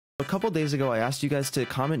A couple days ago, I asked you guys to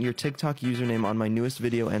comment your TikTok username on my newest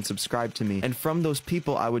video and subscribe to me. And from those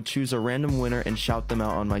people, I would choose a random winner and shout them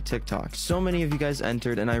out on my TikTok. So many of you guys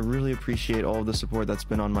entered, and I really appreciate all of the support that's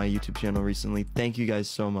been on my YouTube channel recently. Thank you guys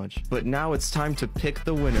so much. But now it's time to pick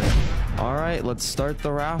the winner. All right, let's start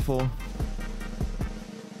the raffle.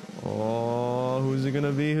 Oh, who's it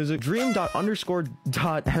gonna be? Who's it? Dream._.mc._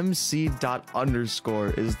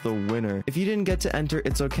 is the winner. If you didn't get to enter,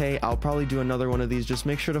 it's okay. I'll probably do another one of these. Just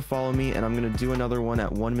make sure to follow me, and I'm gonna do another one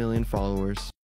at 1 million followers.